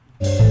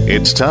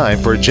It's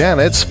time for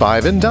Janet's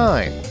Five and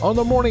Dine on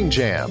the Morning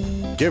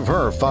Jam. Give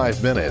her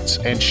 5 minutes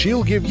and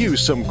she'll give you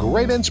some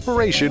great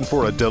inspiration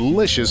for a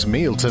delicious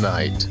meal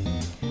tonight.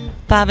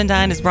 Five and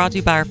Dine is brought to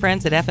you by our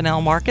friends at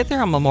F&L Market.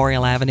 They're on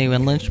Memorial Avenue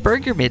in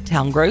Lynchburg, your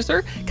Midtown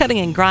grocer, cutting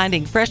and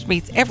grinding fresh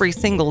meats every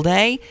single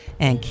day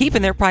and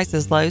keeping their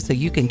prices low so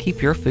you can keep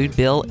your food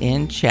bill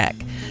in check.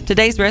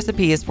 Today's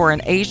recipe is for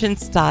an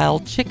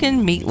Asian-style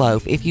chicken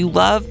meatloaf. If you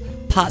love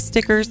pot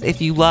stickers,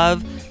 if you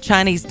love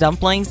Chinese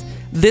dumplings,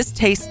 this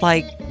tastes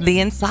like the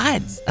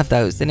insides of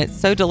those, and it's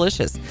so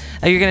delicious.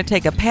 You're going to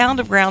take a pound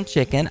of ground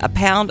chicken, a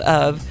pound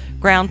of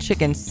ground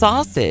chicken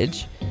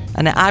sausage,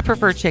 and I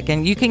prefer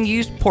chicken. You can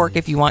use pork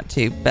if you want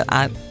to, but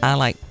I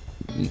like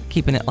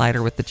keeping it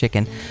lighter with the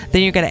chicken.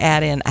 Then you're going to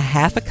add in a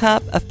half a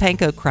cup of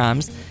panko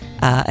crumbs,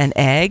 an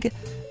egg,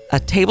 a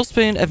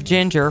tablespoon of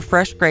ginger,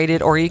 fresh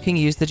grated, or you can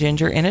use the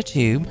ginger in a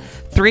tube,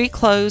 3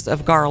 cloves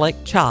of garlic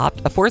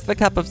chopped, 1/4 of a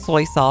cup of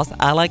soy sauce.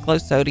 I like low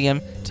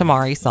sodium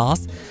tamari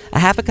sauce, a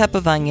half a cup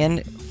of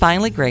onion,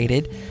 finely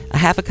grated, a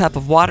half a cup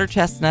of water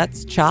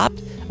chestnuts chopped,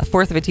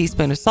 1/4 of a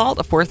teaspoon of salt,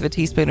 1/4 of a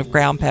teaspoon of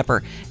ground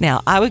pepper.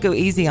 Now, I would go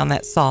easy on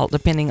that salt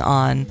depending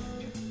on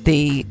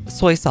the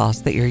soy sauce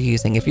that you're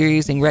using. If you're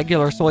using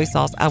regular soy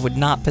sauce, I would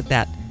not put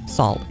that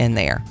salt in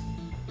there.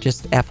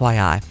 Just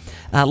FYI.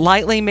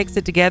 Lightly mix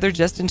it together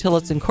just until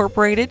it's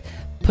incorporated.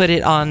 Put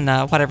it on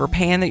whatever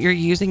pan that you're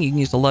using. You can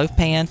use a loaf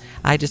pan.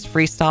 I just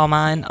freestyle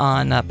mine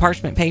on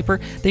parchment paper.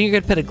 Then you're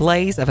going to put a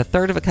glaze of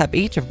 1/3 of a cup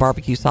each of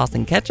barbecue sauce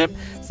and ketchup,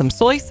 some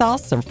soy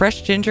sauce, some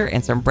fresh ginger,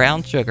 and some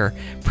brown sugar.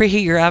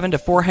 Preheat your oven to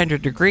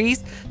 400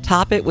 degrees.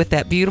 Top it with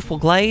that beautiful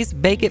glaze.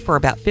 Bake it for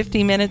about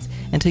 50 minutes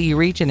until you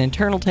reach an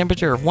internal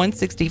temperature of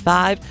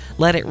 165.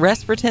 Let it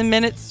rest for 10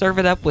 minutes. Serve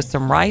it up with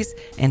some rice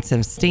and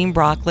some steamed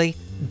broccoli.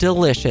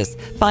 Delicious.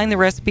 Find the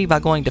recipe by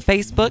going to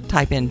Facebook,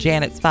 type in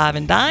Janet's Five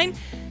and Dine,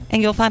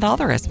 and you'll find all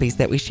the recipes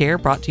that we share,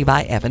 brought to you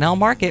by F&L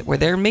Market, where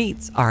their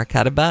meats are a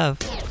cut above.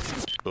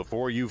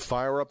 Before you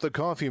fire up the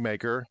coffee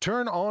maker,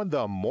 turn on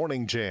the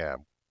Morning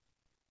Jam.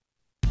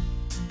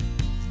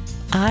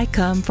 I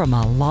come from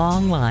a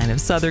long line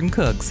of Southern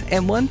cooks,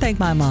 and one thing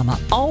my mama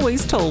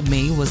always told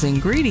me was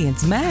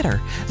ingredients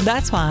matter.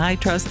 That's why I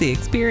trust the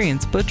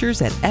experienced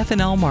butchers at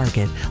F&L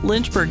Market,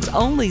 Lynchburg's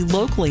only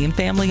locally and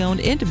family-owned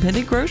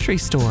independent grocery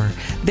store.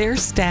 Their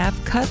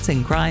staff cuts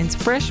and grinds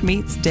fresh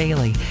meats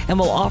daily and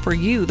will offer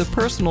you the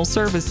personal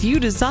service you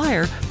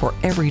desire for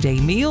everyday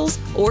meals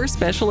or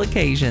special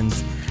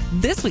occasions.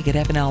 This week at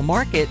F&L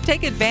Market,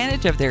 take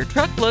advantage of their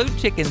truckload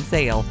chicken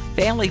sale.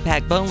 Family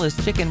pack boneless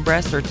chicken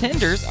breasts or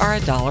tenders are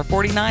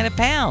 $1.49 a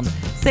pound.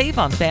 Save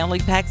on family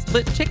pack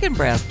split chicken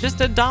breast, just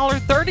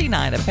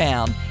 $1.39 a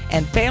pound.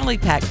 And family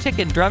pack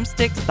chicken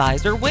drumsticks,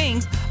 thighs, or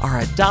wings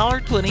are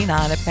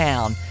 $1.29 a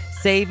pound.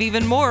 Save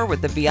even more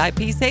with the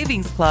VIP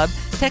Savings Club.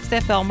 Text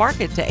FL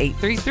Market to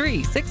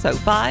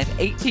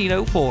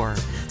 833-605-1804.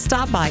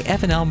 Stop by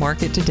F&L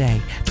Market today,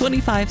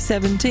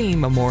 2517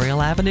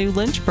 Memorial Avenue,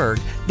 Lynchburg.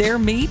 Their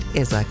meat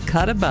is a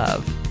cut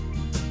above.